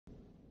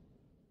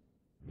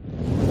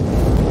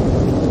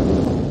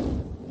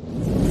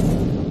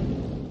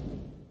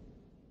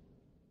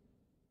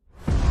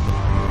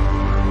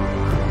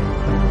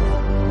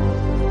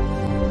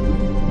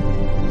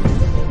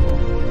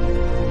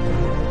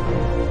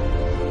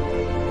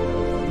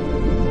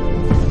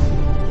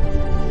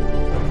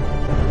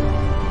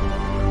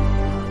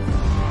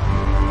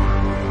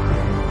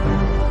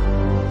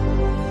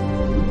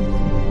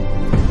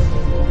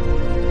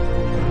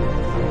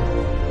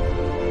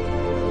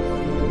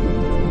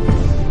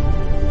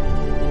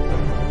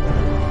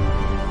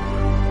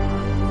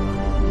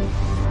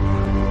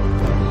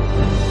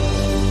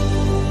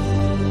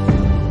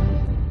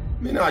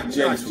not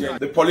gentle.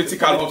 The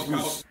political hot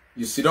goose.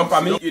 You sit down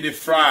for me, you the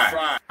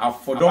fry. I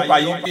for don't buy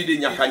you the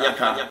nyaka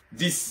nyaka.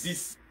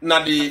 This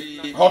not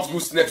the Hot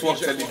Goose Network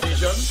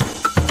television.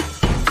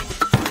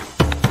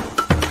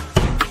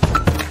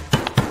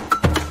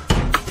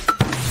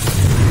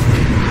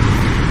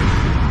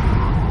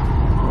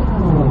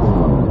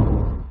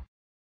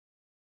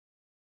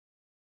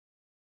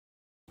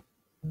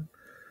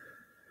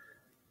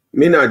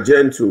 Me not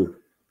gentle.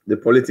 The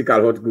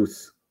political hot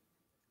goose.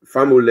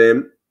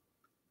 Family,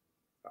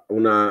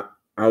 una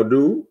how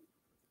do?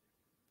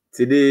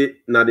 Today,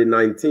 na the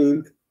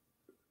 19th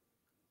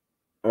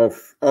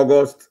of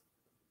August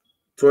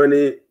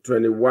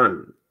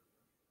 2021.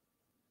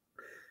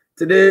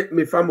 Today,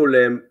 my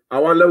family, I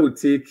want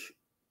to take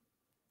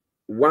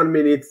 1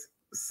 minute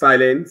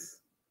silence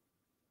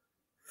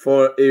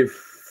for a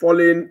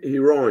fallen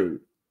heroine.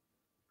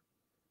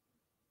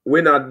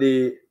 When at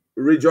the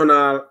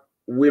regional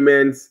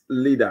women's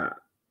leader,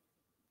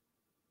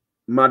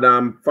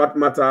 Madam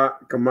Fatmata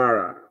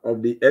Kamara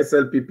of the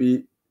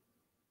SLPP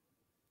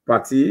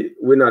party,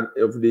 winner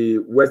of the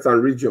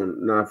Western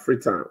region, na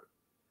Freetown,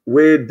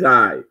 we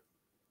die.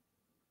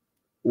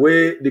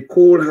 Where the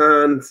cold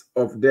hands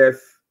of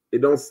death,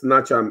 it don't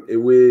snatch them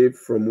away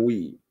from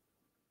we.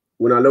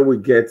 When allow we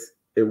get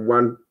a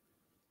 1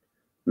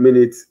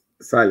 minute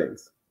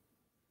silence.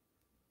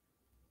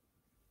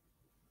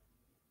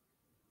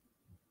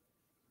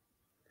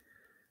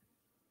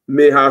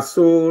 May her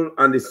soul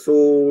and the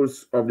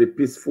souls of the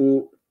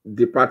peaceful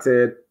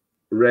departed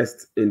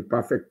rest in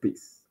perfect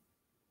peace.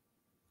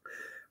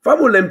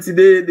 Family,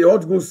 today, the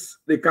hot goose,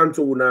 they come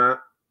to una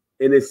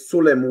in a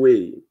solemn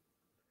way.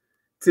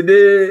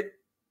 Today,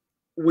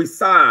 we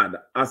sad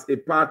as a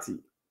party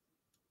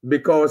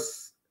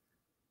because,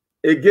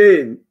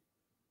 again,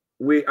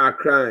 we are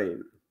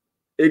crying.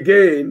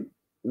 Again,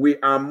 we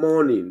are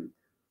mourning.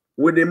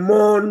 We dey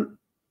mourn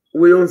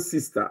we own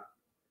sister.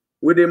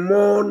 We dey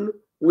mourn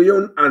we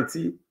own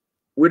auntie.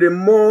 We dey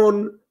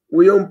mourn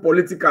we own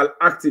political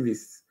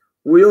activists.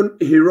 We own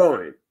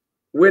heroine.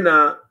 When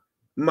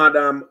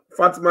Madam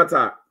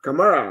Fatmata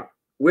Kamara,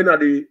 when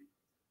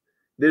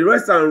the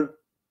Western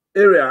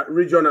area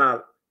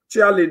regional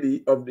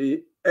chairlady of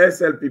the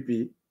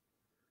SLPP,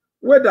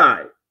 we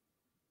die.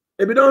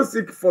 If we don't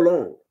seek for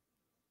long,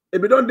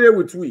 if we don't deal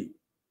with we,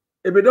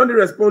 if we don't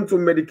respond to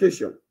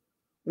medication,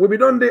 we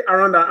don't dey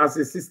around her as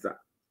a sister.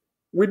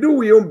 We do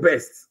we own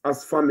best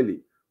as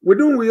family. We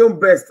do we own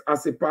best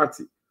as a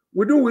party.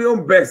 We do we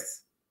own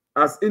best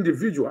as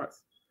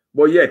individuals.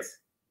 But yet,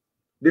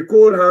 the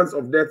cold hands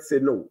of death say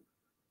no.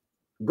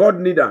 God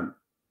need them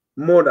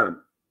more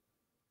than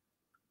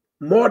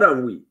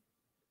we.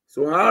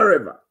 So,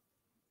 however,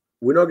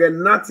 we not get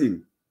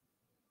nothing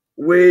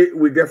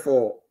we get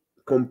for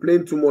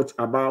complain too much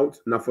about.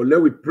 Now, for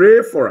let we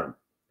pray for them.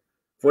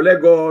 For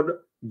let God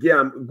give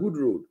them good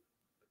road.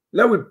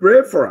 Let we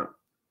pray for them.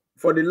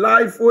 For the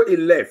life where he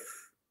left.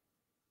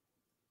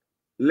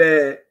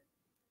 Let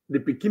the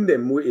picking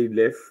them where he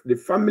left, the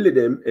family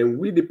them, and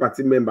we the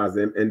party members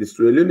them, and the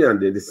Australians,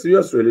 the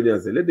serious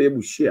Australians, let them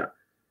able share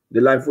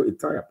the life for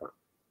entire pan.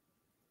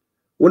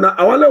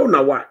 I want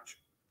to watch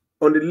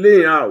on the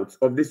layout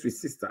of this with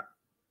sister,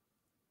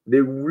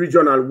 the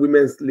regional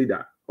women's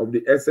leader of the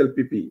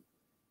SLPP.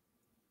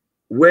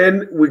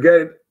 When we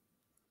get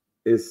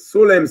a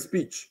solemn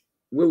speech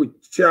where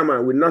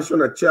with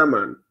national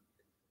chairman,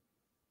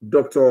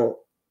 Dr.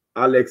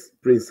 Alex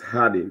Prince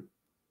Harding,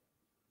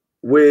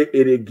 where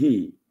it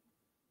give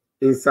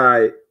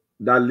inside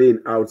that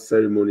laying out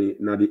ceremony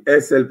now the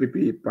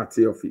SLPP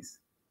party office.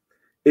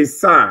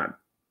 It's sad.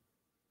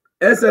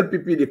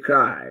 SLPP they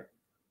cry.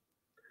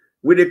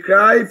 We they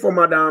cry for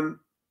Madam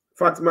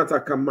Fatmata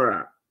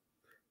Kamara.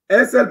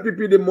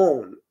 SLPP they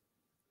mourn.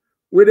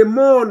 We they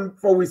mourn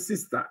for we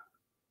sister.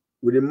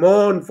 We they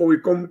mourn for we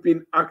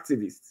campaign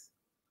activists.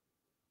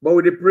 But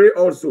we they pray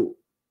also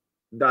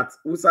that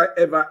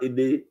whosoever a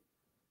day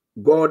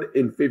God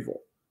in favor,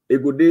 a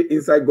good day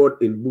inside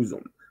God in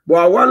bosom. But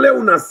I want to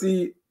let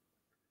see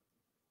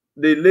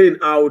the laying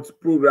out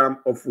program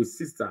of we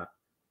sister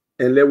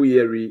and let we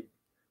hear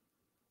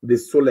the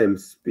solemn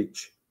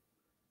speech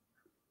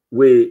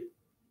where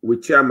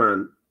with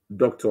chairman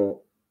Dr.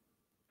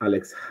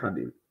 Alex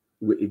Harding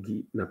we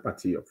igi na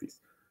party office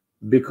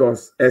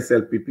because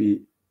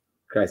SLPP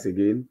cries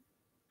again,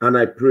 and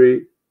I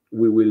pray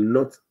we will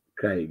not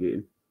cry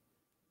again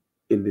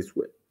in this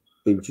way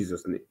in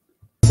Jesus' name.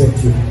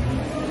 Thank you.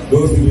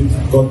 Those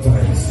with God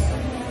times.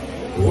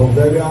 We work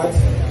very hard.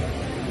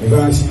 In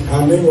fact,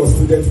 her name was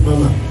Student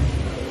Mama.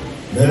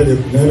 Never the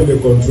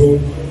control,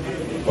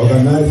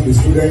 organize the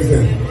students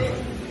then.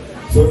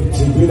 So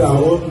she did her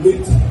own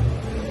bit,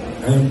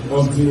 and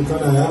until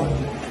Canada,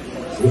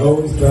 we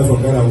always try to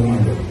get a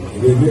woman.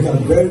 They make her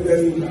very,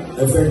 very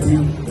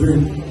effective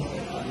during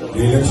the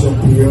election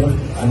period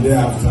and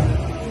thereafter.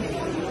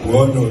 We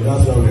all know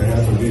that's why we are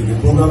here today. The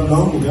program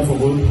now, we get for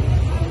good.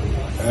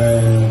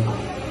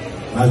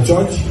 Now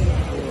church,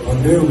 on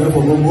day we get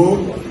for go.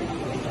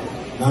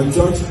 Now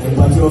church and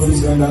party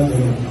office and that they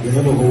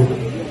get for good.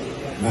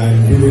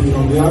 And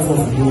on behalf of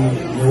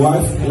my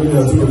wife, we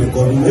are to the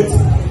coordinate.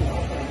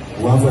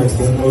 We want to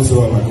extend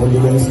also our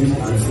condolences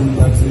and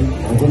sympathy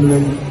and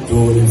condolence to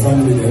the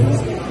family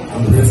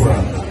and pray for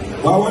her.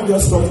 But I want to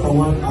just touch on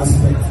one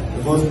aspect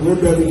because we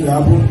bury the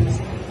apple.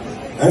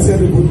 I said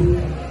people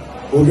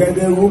who get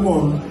the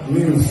rumor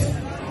news.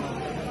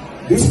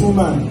 This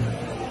woman,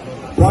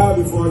 prior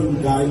before you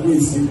die, who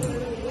is sick,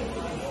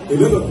 a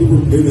lot of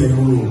people play their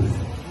own role.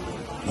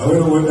 Now we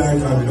don't want that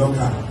can be done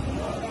now.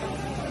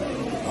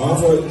 I want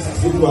to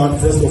speak to her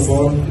first of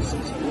all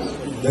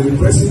that the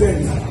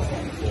president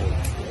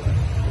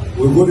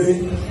will go there,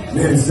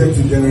 the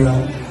Secretary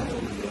General,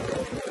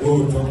 go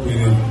talk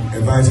with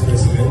a vice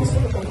president,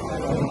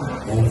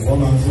 and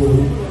former so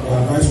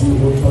advice will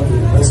go talk to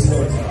the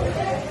president.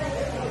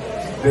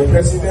 The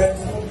president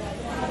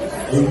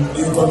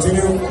will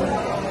continue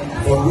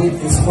for doing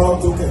a small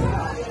token.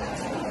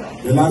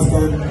 The last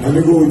time, let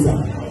me go with her.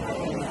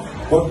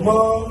 But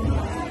more,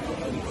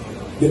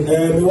 the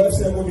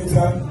website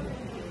monitor,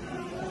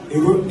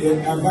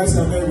 advice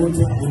and then go to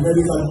the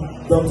medical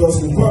doctor's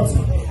report.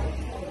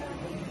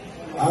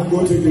 I'm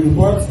going to the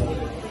report.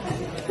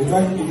 The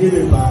time he did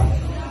it back.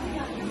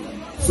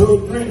 So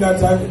during that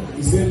time,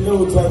 he said,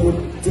 no, try to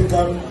take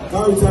out.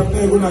 Now it's up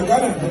there, going to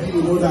Ghana. I think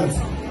you know that.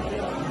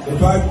 The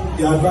fact,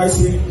 the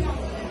advisory.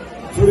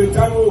 So the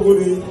time we go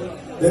there,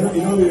 then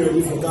you know we're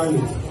ready for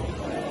Ghana.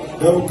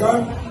 They will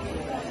come.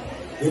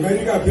 The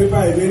medical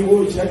paper again,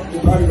 we'll check the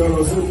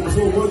paragraph.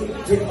 So we'll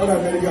take other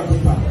medical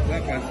paper.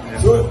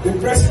 So the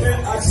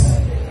president asked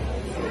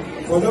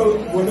for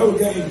no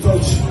get in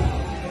touch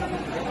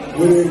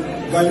with the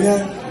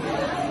Ghanaian,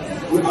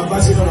 with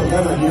ambassador of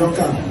Ghana, New York.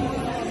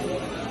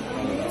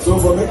 So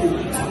for me to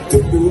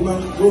take the woman,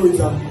 go with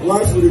her,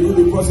 wife will do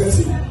the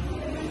processing.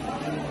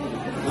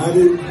 And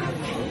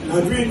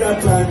during that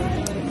time,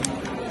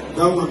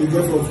 that woman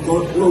because of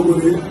God, go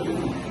there.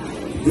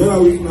 The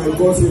other week, my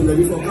boss is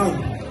ready for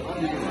camp.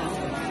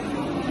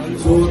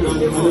 So, and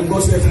the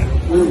process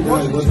will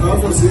die. But I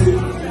have to say,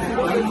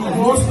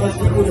 most of the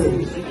people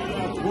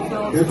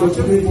they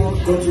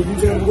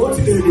contributed what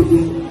they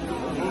do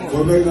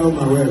for making out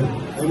my well.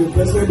 And the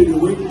president did the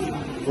week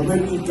for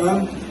making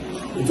camp.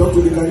 He talked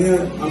to the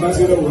Ghanaian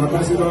ambassador or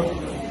ambassador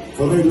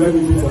for making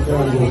everything for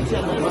Ghana.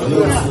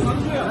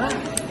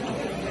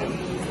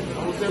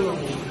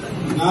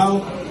 Now,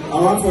 I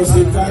want to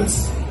say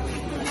thanks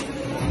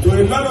to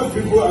a lot of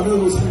people. I'm not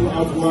going to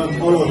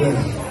have all of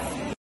them.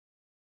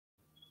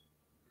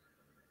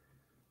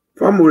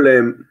 Family,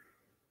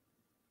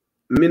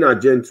 Mina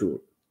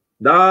gentle.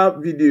 That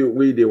video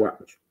we they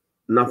watch.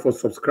 Now for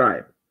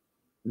subscribe.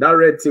 That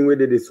red thing where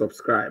they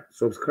subscribe.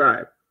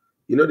 Subscribe.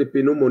 You know they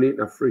pay no money,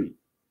 na free.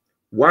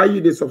 Why you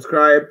they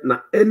subscribe?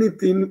 Now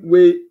anything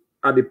where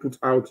they put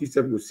out, you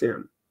will see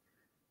them.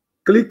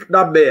 Click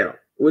that bell,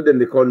 where then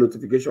they call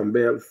notification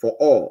bell for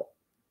all.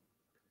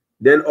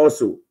 Then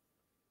also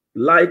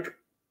like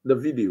the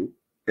video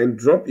and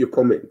drop your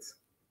comments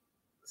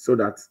so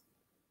that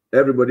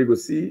everybody will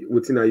see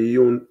within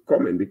your own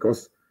comment,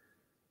 because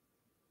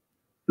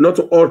not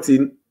all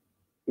thing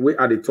we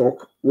at the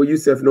talk where you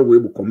self know we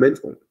will comment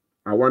on.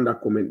 I want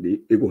that comment.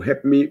 It will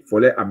help me for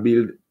let I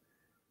build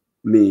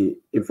me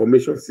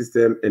information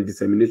system and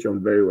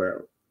dissemination very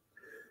well.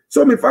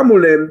 So my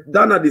family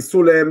done at the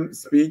solemn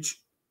speech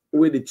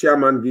with the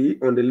chairman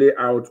on the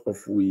layout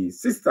of we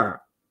sister,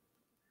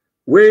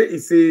 where he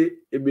say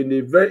it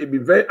be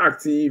very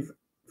active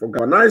for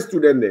organized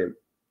student them,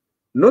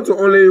 not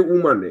only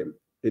woman them.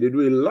 They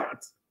do a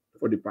lot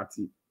for the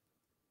party.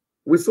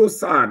 We're so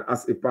sad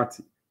as a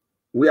party.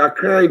 We are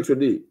crying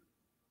today,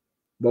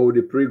 but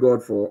we pray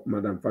God for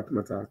Madam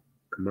Fatimata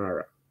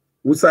Kamara.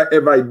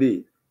 Whosoever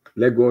day,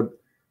 let God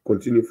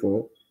continue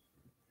for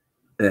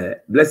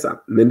bless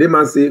her. Mende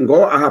man say,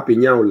 "Go a happy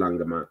nyao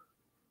langama."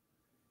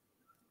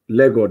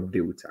 Let God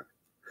deal with her.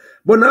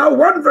 But now,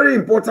 one very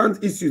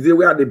important issue there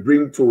where they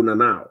bring to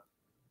now.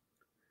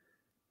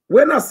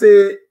 When I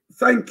say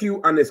thank you,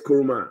 Ernest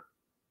Koroma,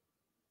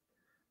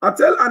 I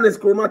tell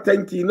Ernest Koroma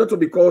thank you, not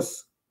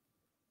because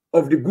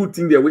of the good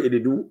thing they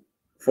do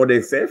for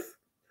themselves.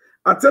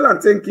 I tell him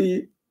thank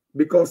you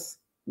because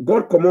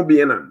God come on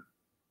behind them.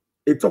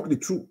 He talk the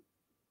truth.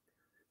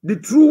 The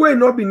true way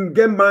not being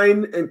get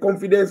mind and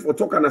confidence for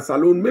talking a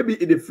salon. Maybe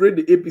it afraid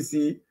the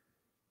APC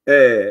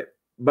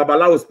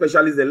Babalawo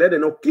specialists, they let them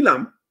not kill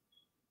him,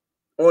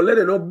 or let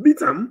them not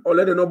beat him, or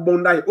let them not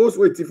bond die. Also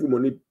wait for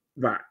money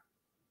back.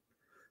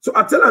 So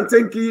I tell him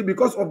thank you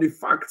because of the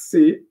fact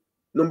say,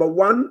 number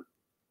one,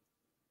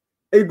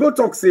 he go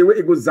talk say where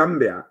he go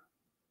Zambia.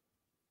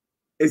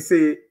 He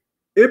say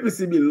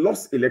APC be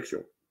lost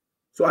election.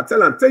 So I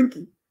tell him thank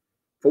you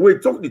for where he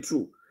talk the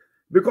truth.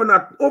 Because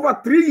at over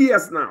 3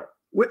 years now,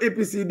 where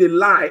APC they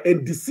lie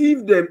and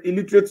deceive them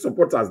illiterate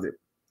supporters them.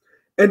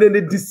 And then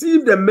they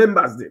deceive the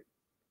members them.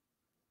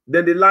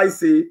 Then they lie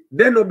say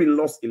they not be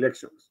lost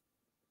elections.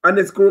 And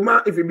it's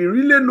Koroma, if it be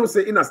really no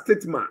say in a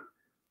statement,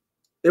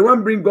 they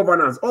won't bring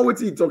governance.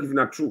 Always he talk if it's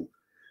not true.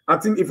 I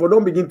think if we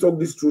don't begin talk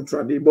this true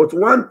today, but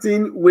one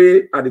thing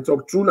where they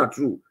talk true not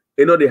true,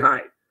 you know they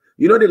hide.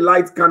 You know the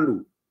light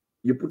candle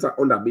you put her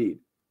under bed.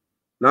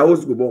 Now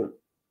who's go born?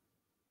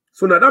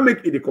 So now that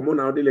make it the common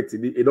now they like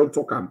it don't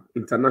talk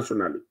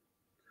internationally.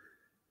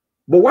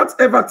 But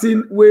whatever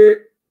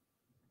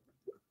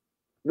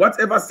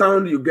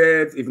sound you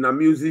get, if na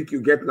music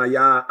you get na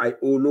yeah, I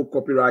owe no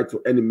copyright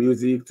to any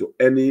music, to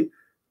any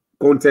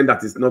content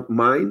that is not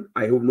mine.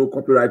 I have no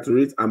copyright to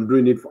it. I'm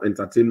doing it for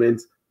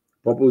entertainment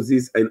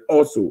purposes and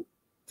also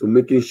to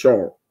making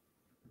sure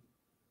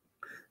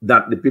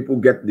that the people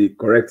get the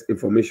correct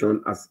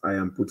information as I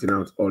am putting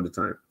out all the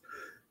time.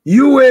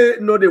 You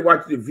know they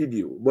watch the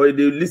video, but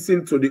they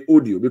listen to the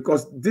audio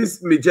because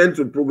this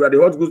Magento program,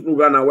 the Hot Goose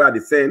program, now where they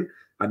send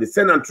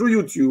and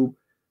through YouTube,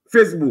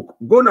 Facebook.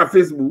 Go na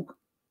Facebook,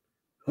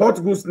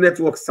 Hot Goose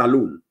Network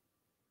Saloon.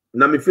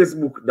 Na me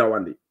Facebook that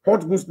one day.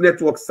 Hot Goose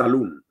Network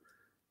Saloon.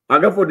 I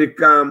go for the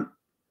cam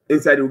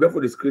inside. You go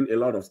for the screen a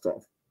lot of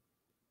stuff.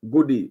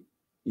 Go there,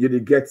 you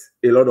get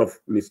a lot of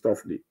me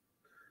stuff there.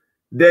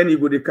 Then you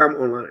go to come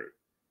online.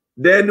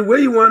 Then the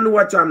way you want to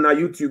watch them na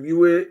YouTube, you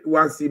will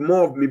want to see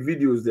more of my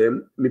videos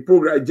them, my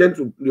program,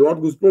 Gentle, the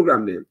Hot Goose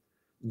program them.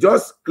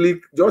 Just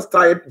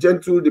type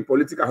Gentle, the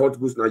political Hot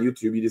Goose na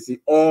YouTube, you see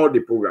all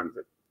the programs.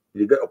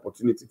 You get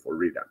opportunity for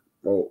reader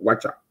or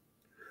watcher.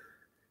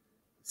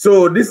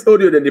 So this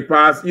audio then the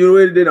past, you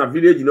already in a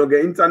village, you know,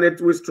 get internet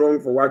too strong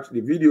for watch the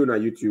video na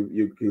YouTube,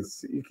 you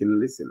can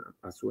listen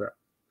as well.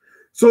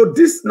 So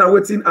this now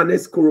waiting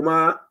Ernest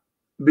Koroma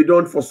be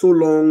done for so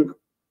long,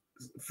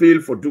 fail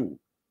for do.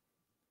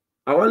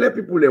 I want to let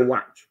people then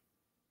watch.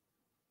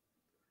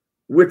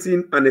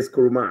 Waiting Ernest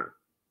Koroma.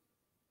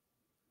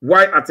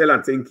 Why I tell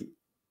and thank you?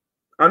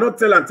 I not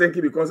tell and thank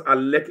you because I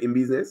lack in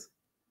business.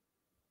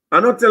 I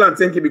not tell and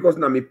thank you because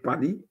na me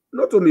paddy.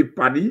 Not to me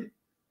paddy.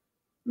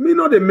 Me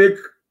not they make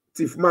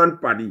thief man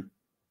paddy.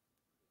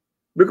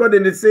 Because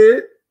then they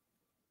say,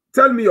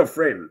 tell me your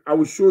friend. I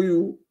will show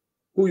you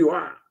who you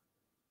are.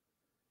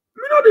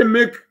 Me not they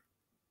make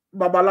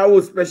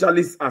Babalawo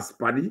specialist as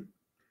paddy.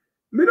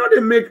 Me not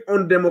they make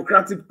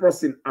undemocratic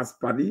person as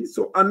paddy.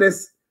 So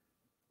Ernest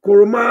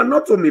Koroma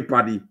not to me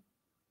paddy.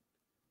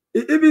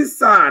 It even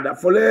sad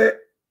for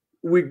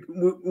we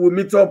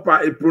meet up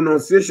a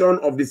pronunciation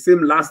of the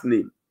same last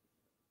name.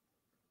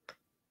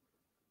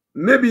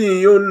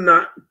 Maybe in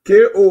na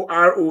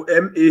Koromah,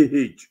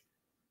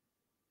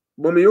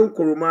 but me yon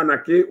Koroma na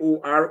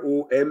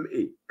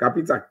Koroma,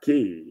 capital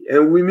K.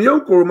 And we me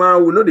yon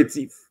Koroma, we know the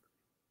thief.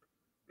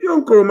 Me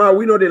yon Koroma,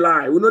 we know the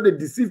lie, we know the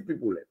deceive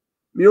people.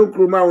 Me yon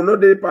Koroma, we know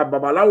the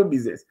babalawo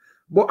business.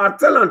 But I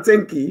tell and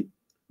thank you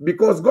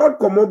because God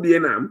come up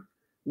BNM.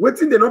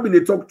 Waiting they not be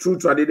they talk truth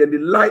to then they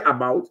lie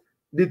about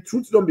the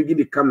truth don't begin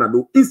to come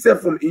now. Instead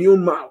from in your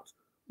mouth,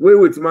 where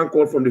wait man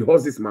called from the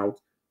horse's mouth,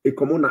 a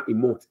commoner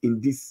emote in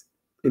this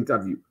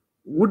interview.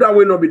 Would that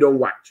way not be done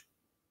watch?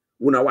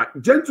 When I watch,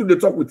 gentle they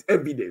talk with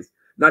evidence.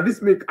 Now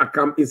this make a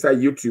come inside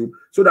YouTube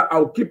so that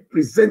I'll keep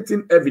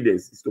presenting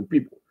evidences to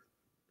people.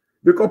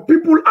 Because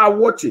people are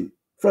watching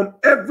from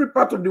every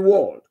part of the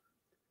world.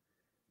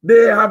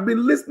 They have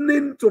been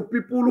listening to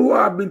people who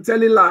have been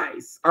telling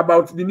lies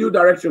about the new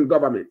direction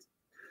government.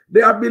 They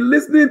have been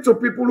listening to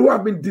people who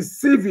have been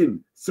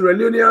deceiving Sierra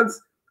Leoneans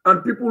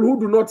and people who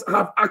do not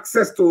have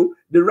access to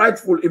the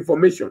rightful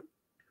information.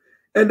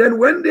 And then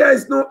when there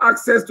is no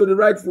access to the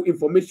rightful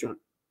information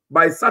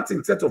by a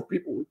certain set of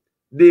people,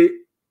 they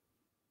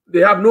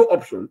have no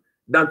option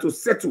than to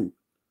settle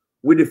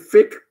with the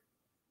fake,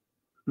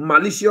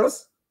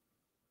 malicious,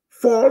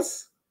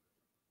 false,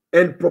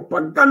 and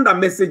propaganda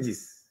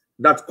messages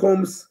that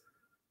comes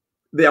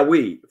their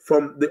way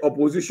from the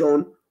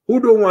opposition who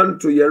don't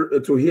want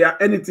to hear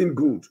anything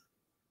good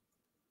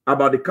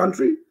about the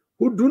country,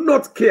 who do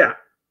not care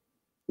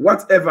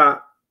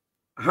whatever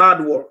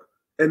hard work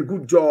and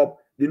good job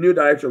the new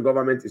direction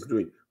government is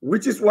doing,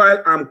 which is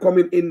why I'm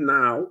coming in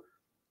now,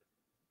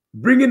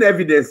 bringing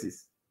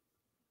evidences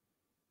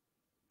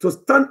to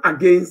stand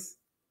against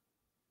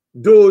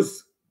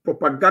those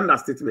propaganda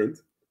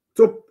statements,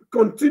 to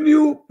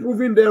continue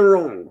proving them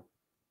wrong,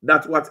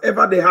 that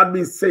whatever they had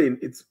been saying,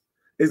 it's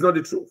not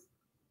the truth.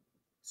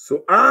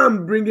 So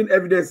I'm bringing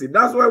evidences.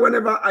 That's why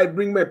whenever I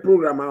bring my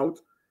program out,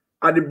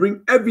 I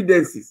bring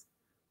evidences,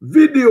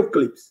 video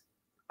clips.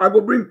 I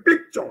go bring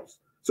pictures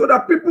so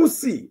that people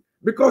see.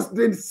 Because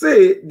they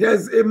say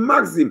there's a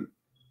maxim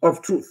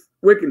of truth.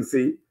 We can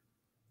say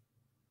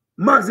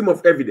maxim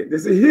of evidence. They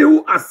say he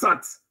who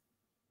asserts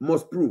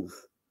must prove.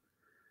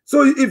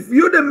 So if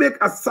you don't make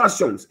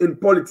assertions in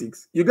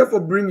politics, you get to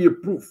bring your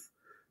proof.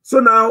 So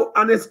now,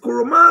 Ernest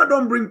Koroma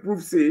don't bring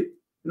proof, say,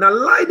 now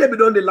lie they be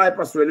done the lie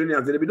for Sierra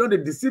Leoneans, they be done they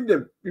deceive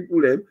them people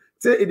them,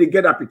 say they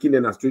get a picking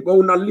in the street. But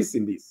we'll not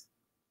listen this.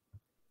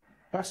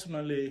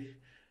 Personally,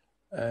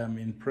 I'm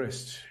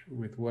impressed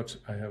with what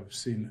I have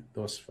seen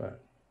thus far.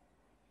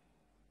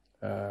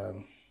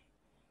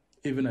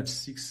 Even at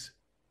 6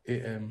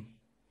 a.m.,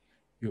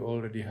 you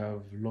already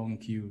have long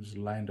queues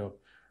lined up.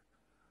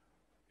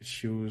 It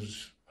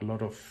shows a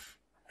lot of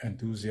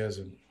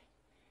enthusiasm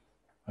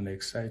and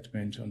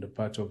excitement on the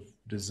part of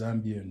the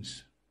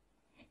Zambians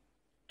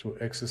to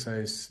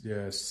exercise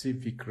their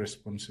civic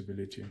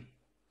responsibility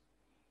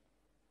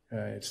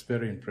It's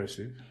very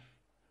impressive.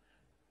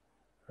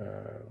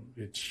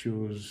 It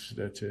shows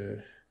that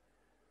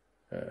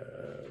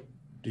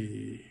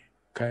the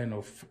kind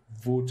of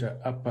voter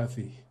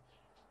apathy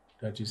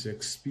that is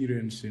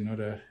experienced in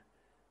other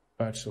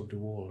parts of the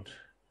world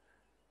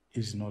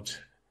is not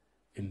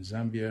in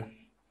Zambia,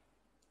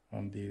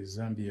 and the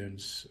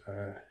Zambians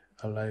are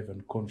alive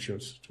and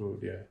conscious to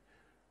their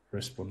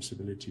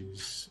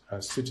responsibilities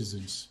as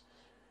citizens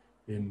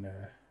in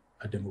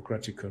a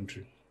democratic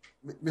country.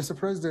 Mr.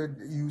 President,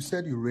 you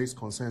said you raised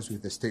concerns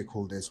with the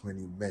stakeholders when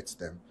you met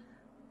them.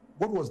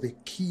 What was the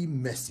key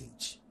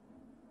message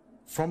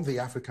from the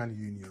African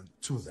Union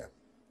to them?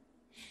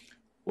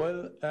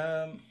 Well,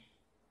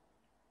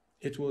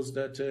 it was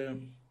that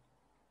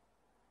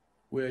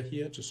we're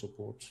here to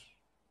support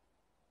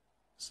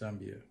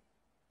Zambia.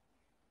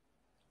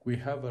 We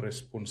have a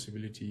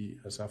responsibility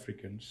as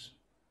Africans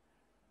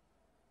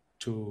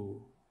to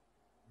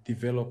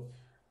develop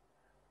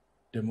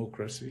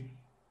democracy,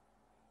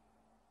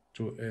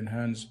 to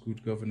enhance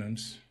good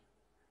governance,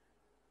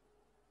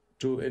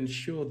 to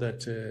ensure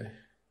that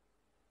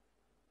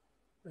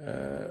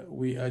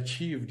we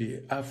achieve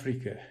the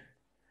Africa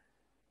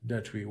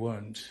that we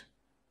want,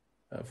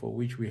 for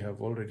which we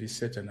have already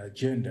set an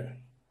agenda.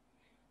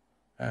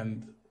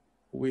 And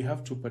we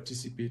have to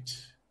participate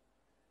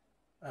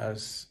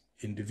as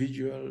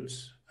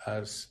individuals,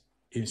 as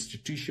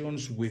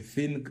institutions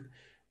within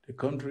the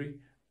country,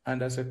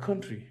 and as a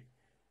country,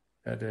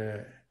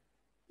 that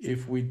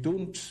if we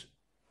don't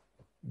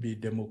be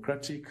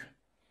democratic,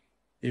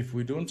 if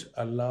we don't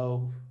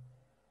allow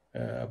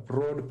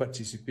broad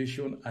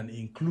participation and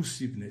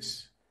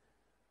inclusiveness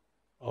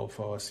of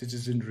our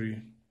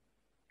citizenry,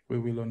 we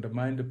will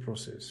undermine the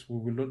process. We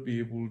will not be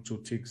able to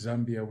take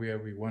Zambia where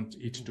we want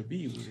it to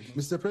be.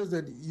 Mr.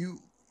 President,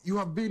 you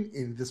have been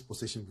in this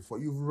position before.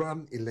 You've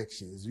run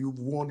elections. You've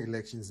won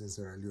elections in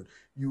Sierra Leone.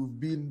 You've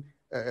been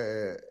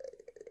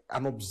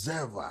an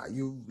observer.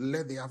 You've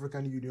led the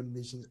African Union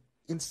mission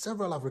in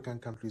several African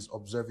countries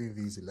observing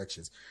these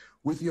elections.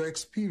 With your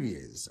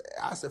experience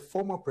as a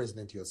former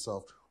president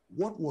yourself,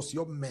 what was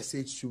your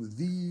message to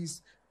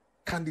these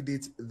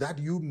candidates that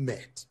you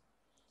met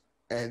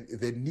and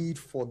the need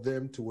for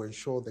them to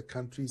ensure the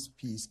country's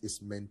peace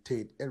is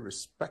maintained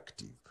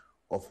irrespective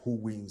of who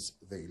wins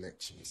the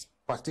elections,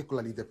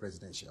 particularly the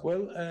presidential?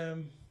 Well,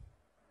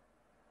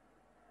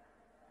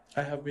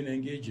 I have been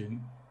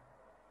engaging,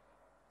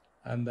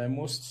 and I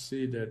must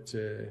say that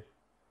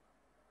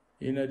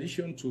in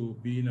addition to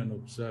being an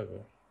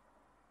observer,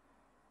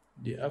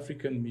 the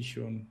African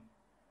mission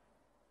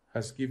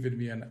has given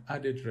me an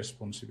added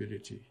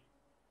responsibility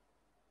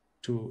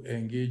to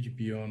engage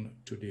beyond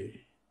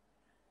today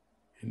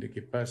in the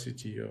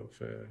capacity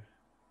of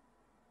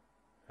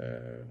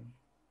a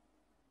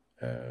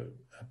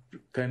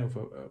kind of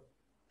a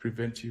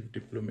preventive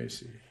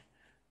diplomacy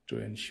to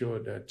ensure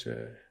that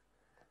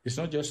it's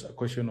not just a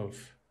question of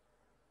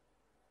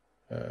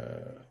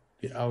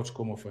the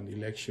outcome of an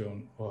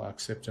election or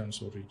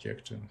acceptance or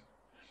rejection.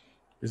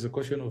 It's a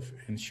question of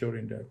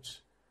ensuring that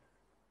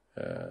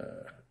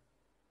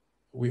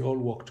we all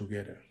work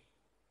together.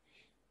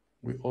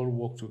 We all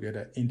work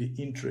together in the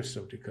interest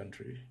of the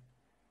country.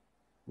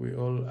 We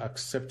all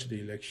accept the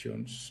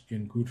elections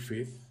in good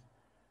faith.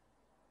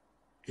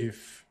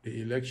 If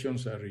the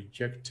elections are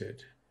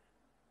rejected,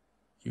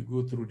 you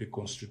go through the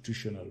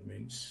constitutional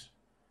means.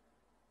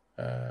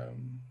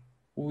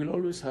 We will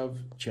always have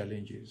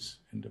challenges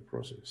in the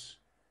process.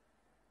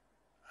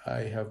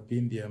 I have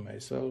been there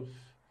myself.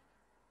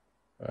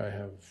 I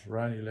have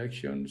run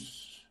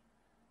elections.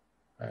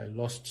 I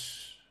lost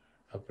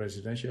a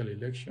presidential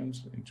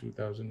elections in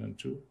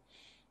 2002.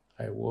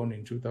 I won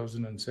in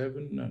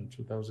 2007 and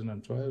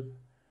 2012.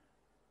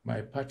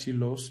 My party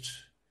lost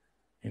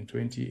in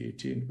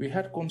 2018. We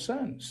had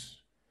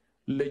concerns,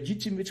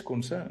 legitimate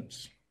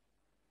concerns.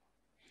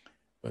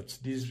 But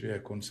these were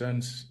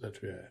concerns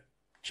that were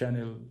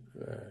channeled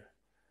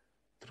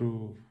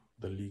through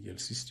the legal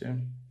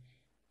system.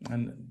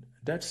 And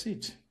that's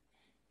it.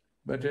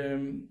 But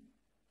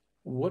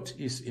what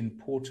is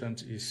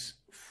important is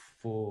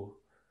for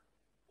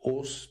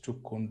us to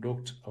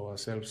conduct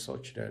ourselves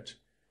such that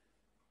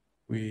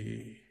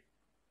we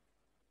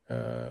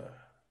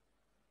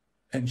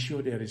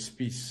ensure there is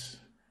peace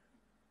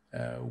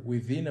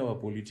within our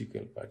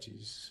political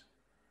parties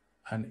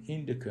and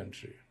in the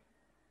country.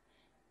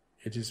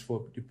 It is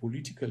for the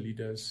political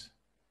leaders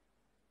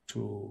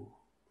to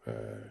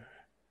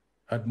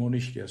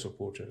admonish their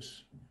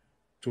supporters,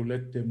 to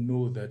let them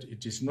know that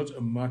it is not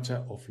a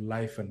matter of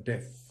life and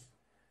death.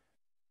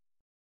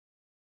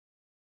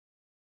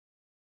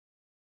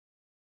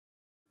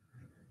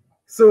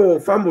 So,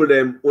 family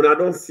them, una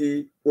don't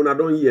see, una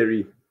don't hear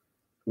it.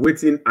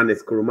 Waiting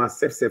Ernest Koroma,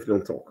 self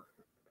don't talk.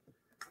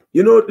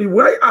 You know, the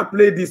way I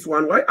play this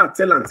one, why I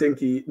tell and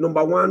think,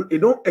 number one, it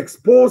don't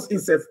expose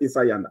himself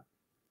inside yonder.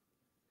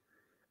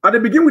 At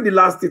the beginning with the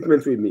last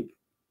statement we make,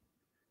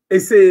 it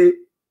say,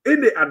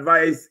 in the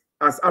advice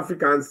as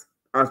Africans,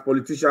 as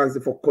politicians,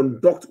 for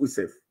conduct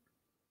ourselves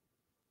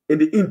in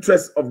the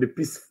interest of the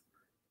peace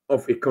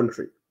of a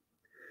country.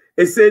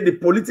 He said the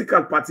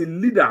political party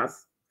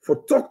leaders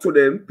for talk to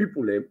them,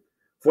 people them,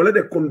 for let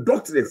them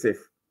conduct themselves.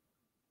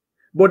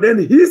 But then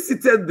he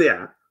seated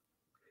there.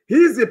 He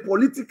is a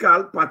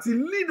political party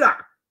leader,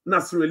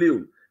 Sierra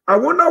Leone. I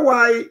wonder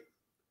why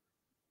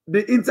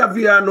the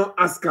interviewer not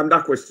ask him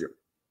that question.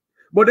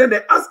 But then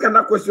they ask him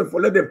that question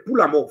for let them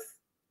pull him off.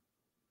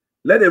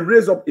 Let them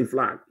raise up in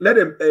flag. Let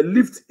them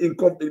lift in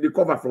the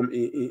cover from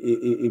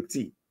in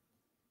T.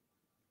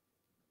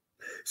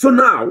 So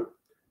now,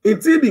 in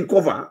T being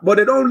cover, but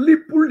they don't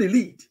pull the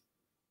lead.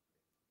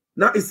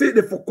 Now, he said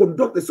they for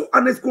conduct. So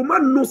Ernest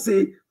Koroma no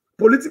say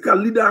political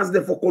leaders,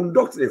 they for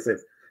conduct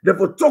themselves. They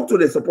for talk to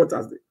their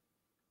supporters.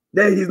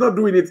 Then he's not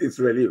doing it in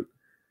Sierra Leone.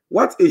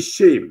 What a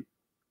shame.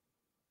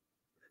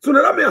 So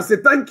now let me say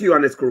thank you,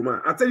 Ernest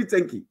Koroma. I tell you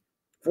thank you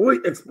for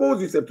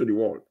expose yourself to the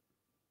world.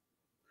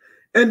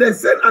 And then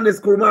send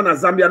Ernest Koroma and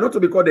Zambia not to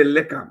be called a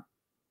lekam.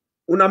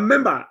 Una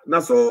member, now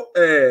so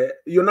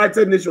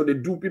United Nations, they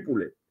do people.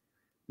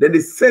 Then they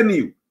send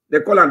you,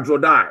 they call and draw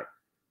die.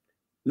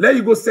 Let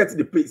you go set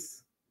the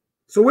pace.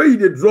 So when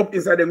you drop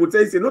inside, they will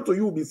tell you, say, not to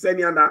you be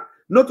sending under,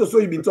 not to so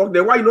you been talking,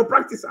 then why you no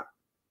practice her?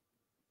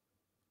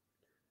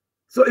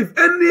 So if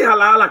any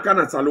halala can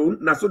at salon,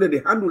 now so that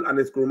they handle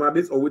Ernest Koroma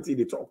based on what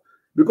they talk.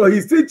 Because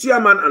he's still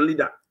chairman and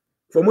leader.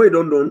 From what he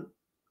don't know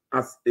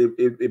as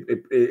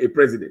a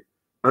president.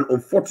 An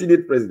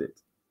unfortunate president.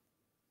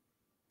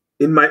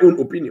 In my own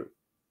opinion.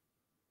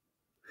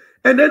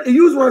 And then he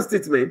used one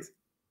statement,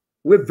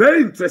 we're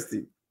very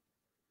interesting.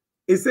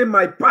 He said,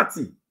 my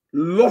party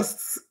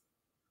lost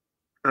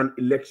an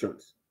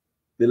elections,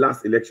 the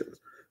last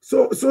elections.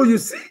 So you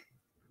see,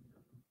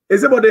 he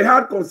said, but they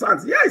had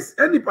concerns. Yes,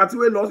 any party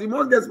we lost, he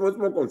must get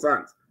small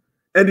concerns.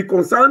 And the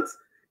concerns,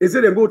 he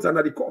said, they go to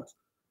another court.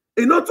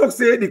 He not talk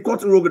say the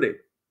court rogue them.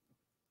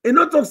 He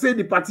not talk say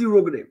the party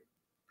rogue them.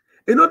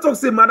 He not talk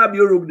say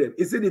Madabio rogue them.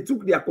 He said they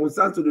took their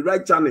concerns to the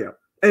right channel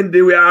and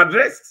they were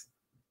addressed.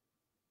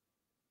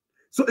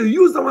 So he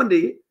used that one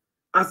day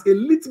as a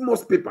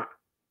litmus paper,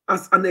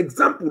 as an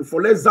example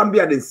for let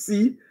Zambia then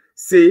see,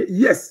 say,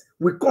 yes,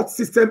 we court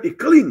system is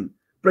clean.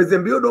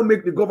 President Bio don't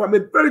make the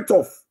government very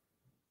tough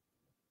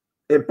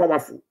and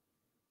powerful,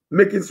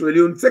 making Sierra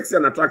Leone sexy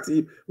and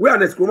attractive. Where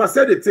Ernest Koroma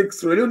said they take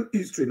Sierra Leone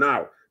history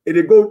now, and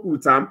they go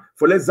with them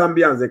for let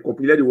Zambians and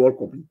copy, let the world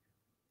copy.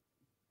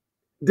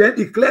 Then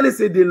he clearly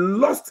said they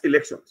lost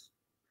elections.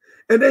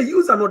 And they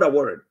use another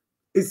word.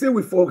 He said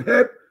we for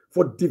help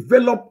for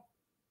develop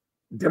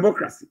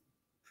democracy.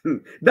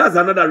 That's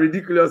another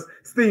ridiculous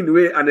thing the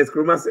way Ernest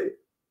Koroma said.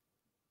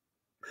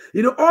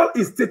 You know, all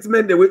his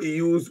statements, the way he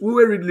used, we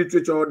will read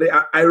literature, they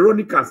are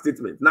ironical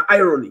statements. Now,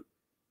 irony.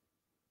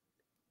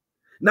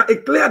 Now, a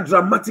clear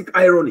dramatic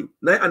irony,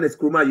 now Ernest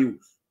Koroma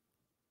use.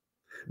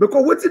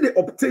 Because what did they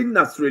obtain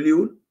in Sierra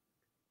Leone?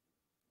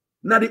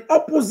 Now, the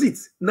opposite,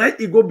 now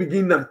he go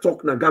begin to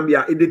talk na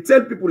Gambia. And they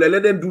tell people,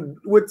 let them do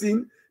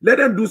waiting, let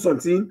them do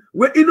something.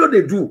 Where you know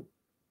they do.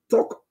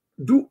 Talk,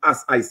 do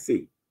as I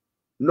say.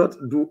 Not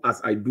do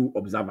as I do,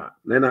 observer.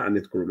 Nana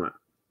Ernest Koroma.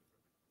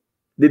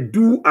 They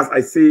do as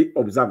I say,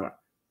 observer.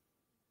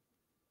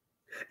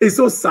 It's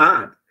so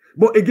sad.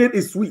 But again,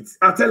 it's sweet.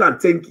 I tell and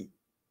thank you.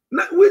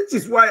 Now, which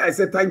is why I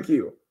said thank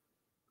you,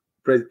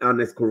 President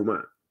Ernest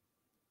Koroma.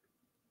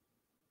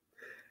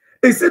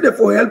 He said that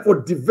for help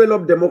for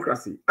develop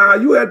democracy. Are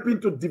you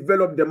helping to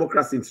develop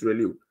democracy in Sierra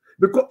Leone?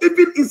 Because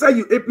even inside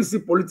your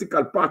APC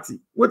political party,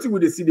 what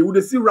would they see? They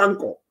would see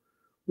rancor.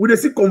 Would they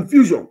see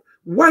confusion?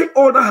 Why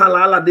all the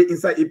halala they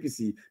inside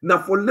APC? Now,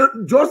 for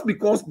just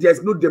because there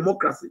is no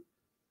democracy.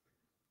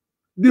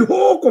 The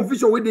whole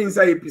confusion with the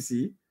inside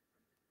APC,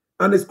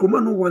 Ernest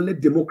Koroma no want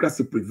let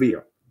democracy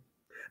prevail.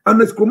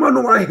 Ernest Koroma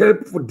no want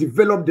help for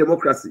develop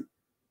democracy.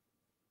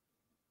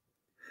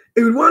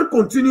 If we want to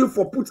continue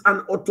for put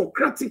an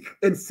autocratic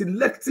and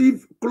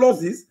selective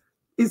clauses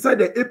inside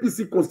the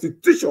APC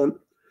constitution,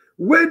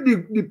 where the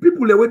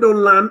people that we don't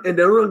learn and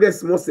they don't get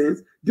small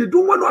sense, they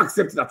don't want to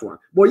accept that one.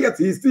 But yet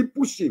he's still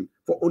pushing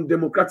for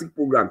undemocratic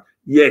program.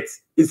 Yet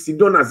it's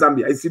Sidona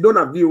Zambia, it's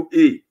Sidona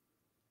VOA.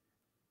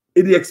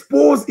 It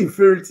expose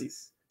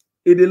inferiorities.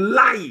 It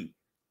lie.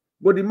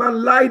 But the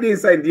man lied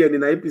inside there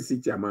in the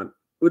APC chairman.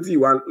 What do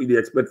you want? What do you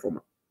expect from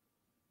him?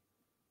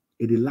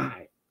 It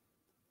lie.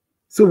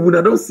 So we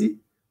don't see.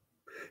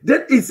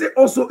 Then he say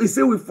also, he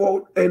say we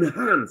for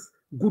enhance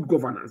good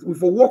governance. We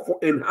for work for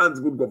enhance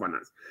good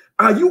governance.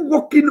 Are you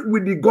working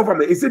with the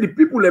government? He said the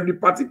people of the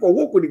party for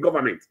work with the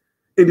government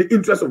in the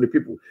interest of the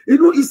people. You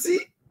know, you see,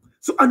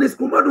 so Ernest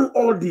Koroma do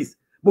all this,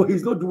 but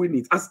he's not doing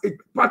it. As a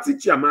party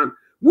chairman,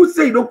 who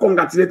say you don't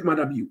congratulate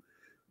Madam you.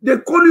 They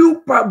call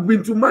you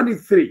Bintu Mani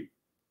 3.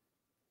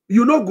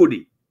 You know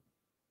goody.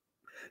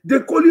 They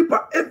call you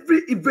for every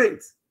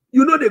event.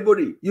 You know they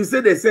goody. You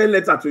say they send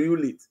letter to you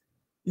late.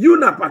 You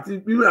not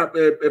party, you not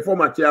a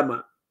former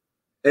chairman,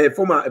 a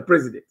former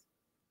president.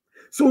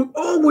 So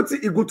all what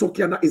you go to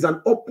Kiana is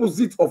an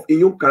opposite of a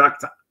young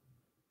character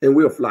and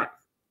way of life.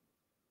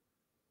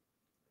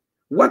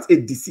 What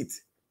a deceit.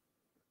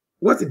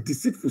 What a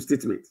deceitful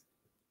statement.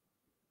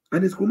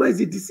 Ernest Koroma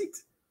is a deceit.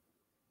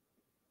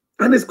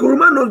 Ernest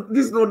Koroma,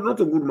 this is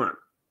not a good man.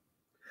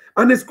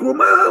 Ernest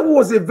Koroma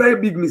was a very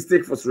big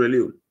mistake for Sierra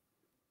Leone.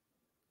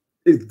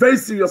 A very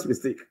serious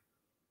mistake.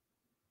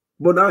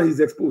 But now he's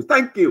exposed.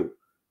 Thank you,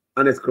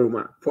 Ernest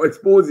Koroma, for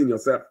exposing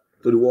yourself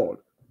to the world.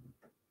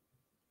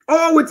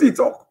 Oh, wait till he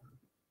talk.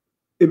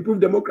 Improve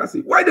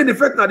democracy. Why they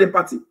defect now the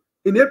party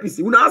in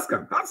APC? We ask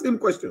him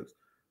questions.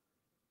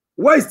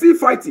 Why is he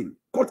fighting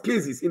court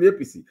cases in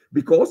APC?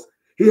 Because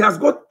he has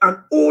got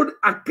an old,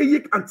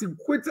 archaic,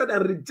 antiquated,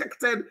 and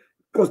rejected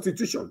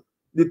constitution,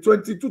 the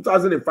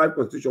 2005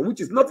 constitution,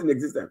 which is not in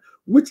existence,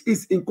 which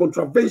is in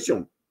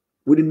contravention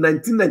with the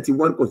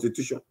 1991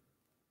 constitution.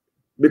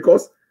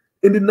 Because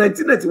in the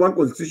 1991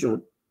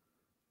 constitution,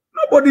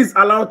 nobody is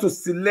allowed to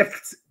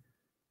select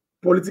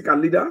political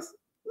leaders.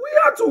 We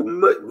have to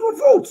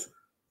vote.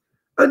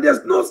 And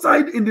there's no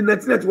side in the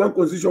 1991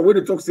 constitution where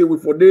they talk say we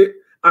for day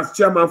as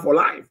chairman for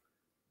life.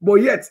 But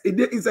yet,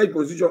 inside the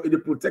constitution, is the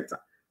protector.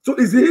 So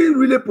is he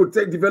really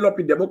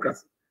developing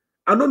democracy?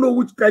 I don't know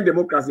which kind of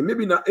democracy.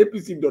 Maybe not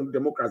APC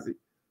democracy,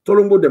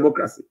 Tolongo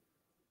democracy.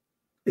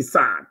 It's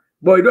sad,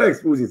 but he don't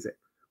expose himself.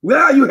 Where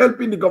are you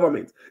helping the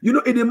government? You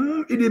know,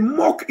 it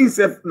mock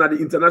himself na the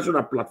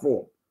international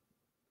platform.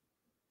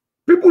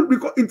 People,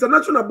 because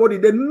international body,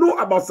 they know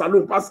about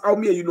Salon. Pass how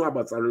many you know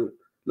about Salon.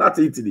 That's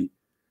Italy.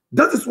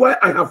 That is why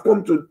I have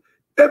come to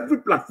every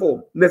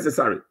platform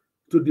necessary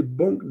to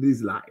debunk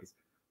these lies.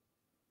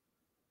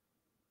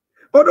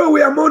 Although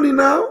we are mourning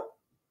now,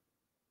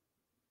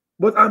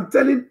 but I'm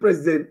telling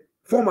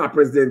former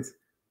President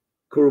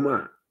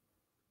Koroma,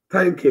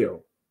 thank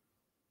you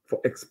for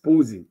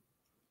exposing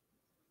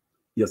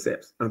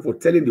yourselves and for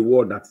telling the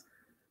world that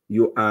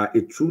you are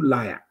a true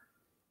liar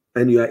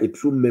and you are a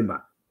true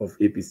member of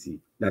APC,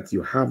 that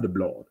you have the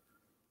blood.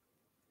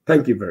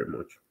 Thank you very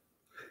much.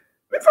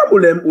 If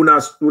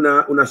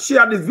una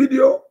share this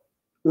video,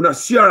 una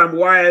share them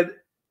wide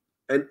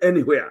and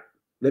anywhere,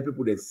 let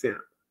people then see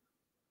them.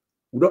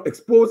 We don't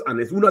expose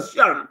Ernest. We don't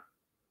share them.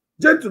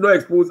 Just to not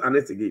expose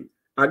Ernest again.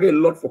 Again, a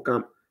lot for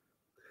camp.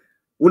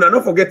 We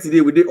not forget today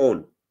we did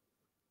on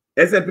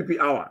Slpp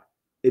hour.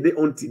 A day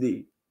on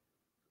today,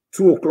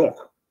 2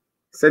 o'clock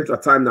Central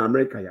Time in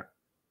America,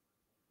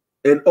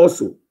 yeah. And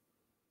also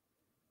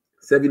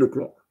 7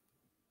 o'clock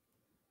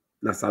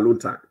na Salon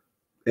time.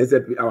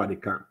 Slpp hour they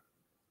come.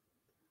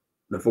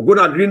 Now for go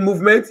to Green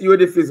Movement, you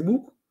the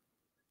Facebook.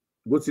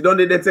 Go sit down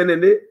the 10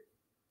 and day.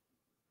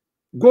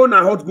 Go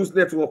na Hot Goose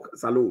Network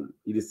Salon.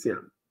 It is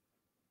same.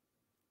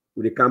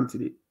 We they come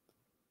today.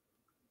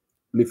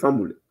 Me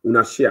family,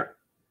 una share.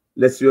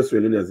 Let's see us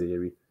really as a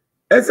heavy.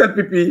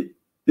 Slpp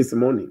this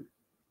morning.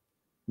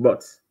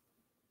 But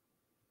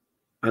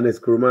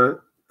Ernest Koroma,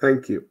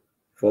 thank you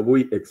for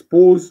we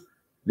expose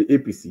the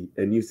APC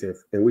and yourself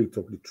and we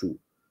talk the truth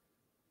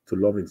to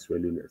loving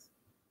Israelis.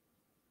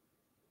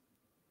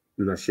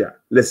 Una share.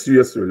 Let's see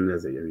us really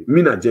as a heavy.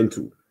 Me na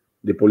gentle,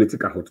 the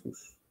political hot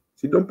goose.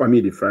 See, don't pay me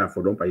the fryer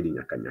for don't pay the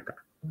nyaka nyaka.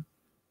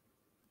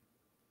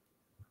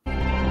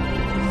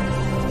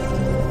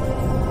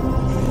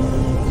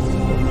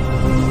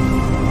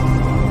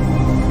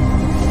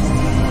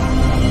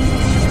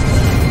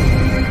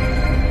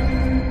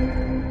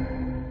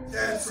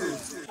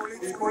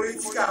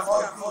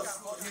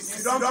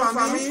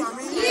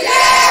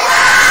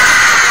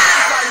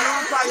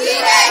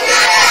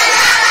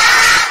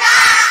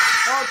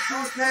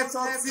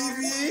 Network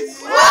TV.